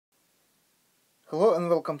Hello and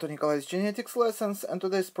welcome to Nikolay's genetics lessons, and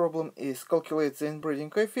today's problem is calculate the inbreeding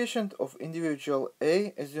coefficient of individual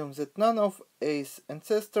A. Assume that none of A's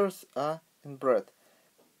ancestors are inbred.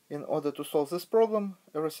 In order to solve this problem,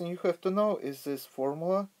 everything you have to know is this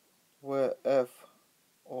formula where f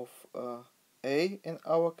of A in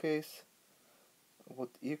our case would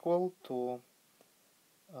equal to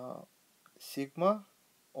sigma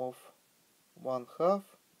of 1/2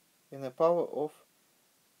 in the power of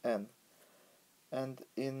n. And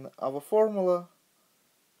in our formula,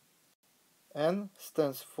 n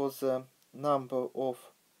stands for the number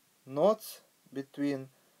of nodes between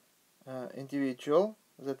individual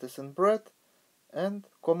that is inbred and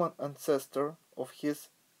common ancestor of his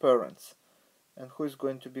parents. And who is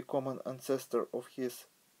going to be common ancestor of his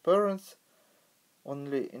parents?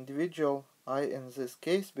 Only individual I in this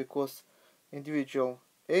case, because individual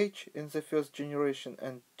H in the first generation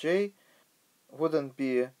and J wouldn't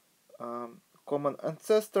be common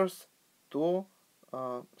ancestors to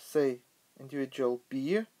say individual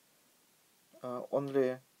B.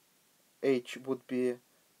 Only H would be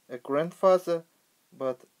a grandfather,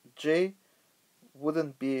 but J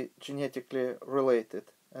wouldn't be genetically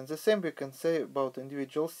related. And the same we can say about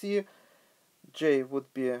individual C. J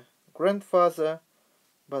would be a grandfather,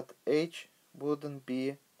 but H wouldn't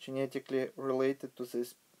be genetically related to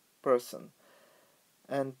this person.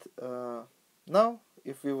 And now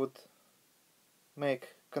if we would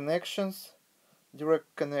make connections,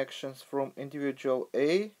 direct connections from individual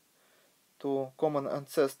A to common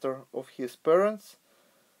ancestor of his parents,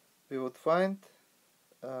 we would find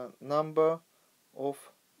a number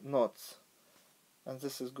of nodes. And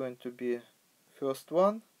this is going to be first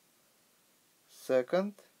one,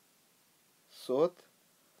 second, third,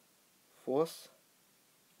 fourth,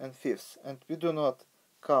 and fifth. And we do not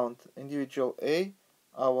count individual A,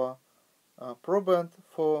 our proband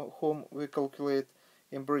for whom we calculate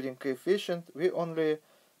inbreeding coefficient. We only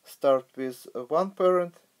start with one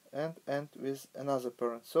parent and end with another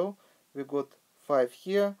parent. So we got 5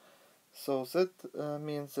 here. So that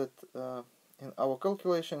means that in our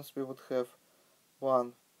calculations we would have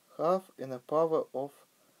 1/2 in a power of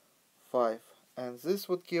 5. And this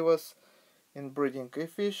would give us inbreeding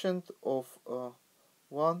coefficient of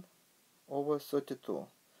 1/32.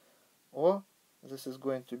 Or this is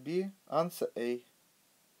going to be answer A.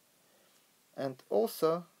 And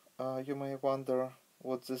also you may wonder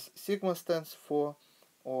what this sigma stands for,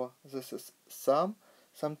 or this is sum.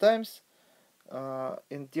 Sometimes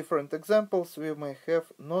in different examples we may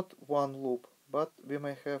have not one loop, but we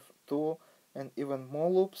may have 2 and even more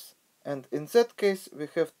loops. And in that case we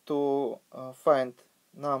have to find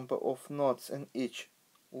number of nodes in each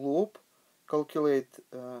loop, calculate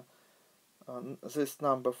this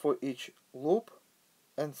number for each loop,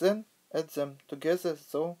 and then add them together.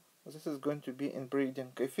 So this is going to be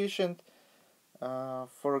inbreeding coefficient.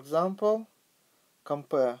 For example,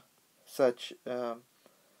 compare such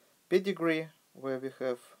pedigree where we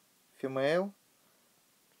have female,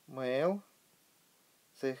 male,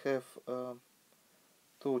 they have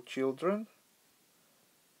 2 children,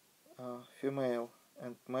 female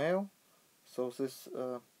and male. So this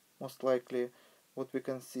most likely what we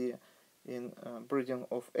can see in breeding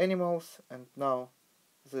of animals. And now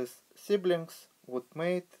these siblings would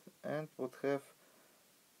mate and would have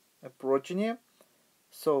a progeny.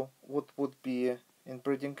 So what would be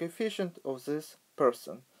inbreeding coefficient of this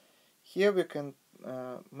person? Here we can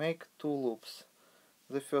make 2 loops.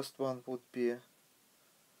 The first one would be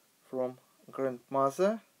from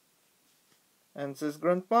grandmother, and this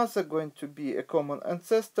grandmother going to be a common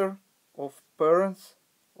ancestor of parents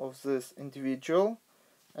of this individual.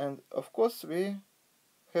 And of course we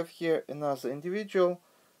have here another individual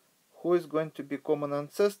who is going to be common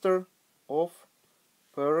ancestor of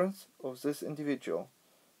parents of this individual,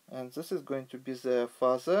 and this is going to be their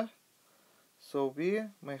father. So we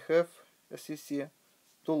may have, as you see,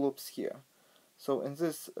 2 loops here. So in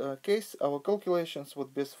this case our calculations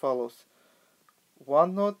would be as follows: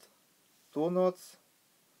 1 node, 2 nodes,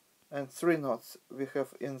 and 3 nodes we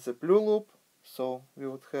have in the blue loop. So we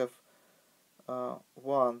would have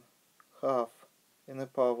 1/2 in the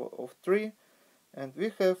power of 3, and we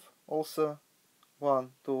have also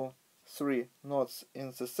 1, 2, 3 nodes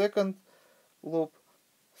in the second loop.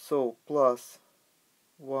 So plus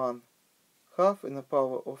 1/2 in the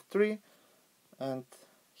power of 3, and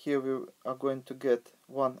here we are going to get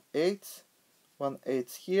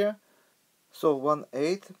 1/8 here. So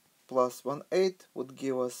 1/8 plus 1/8 would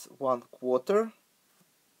give us 1/4,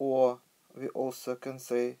 or we also can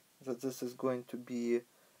say that this is going to be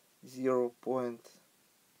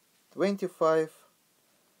 0.25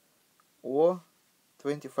 or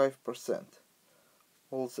 25%.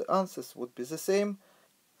 all the answers would be the same.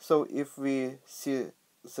 So if we see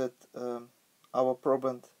that our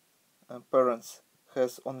proband parents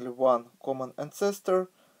has only one common ancestor,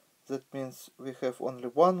 that means we have only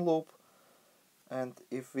one loop. And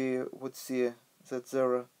if we would see that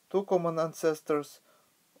there are two common ancestors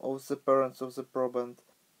of the parents of the proband,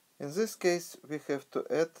 in this case we have to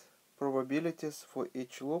add probabilities for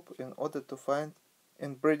each loop in order to find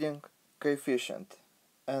inbreeding coefficient.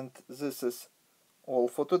 And this is all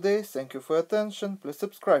for today. Thank you for your attention. Please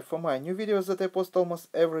subscribe for my new videos that I post almost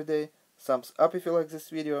every day. Thumbs up if you like this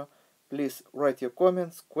video. Please write your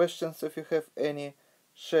comments, questions if you have any.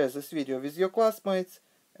 Share this video with your classmates,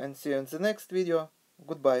 and see you in the next video.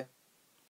 Goodbye.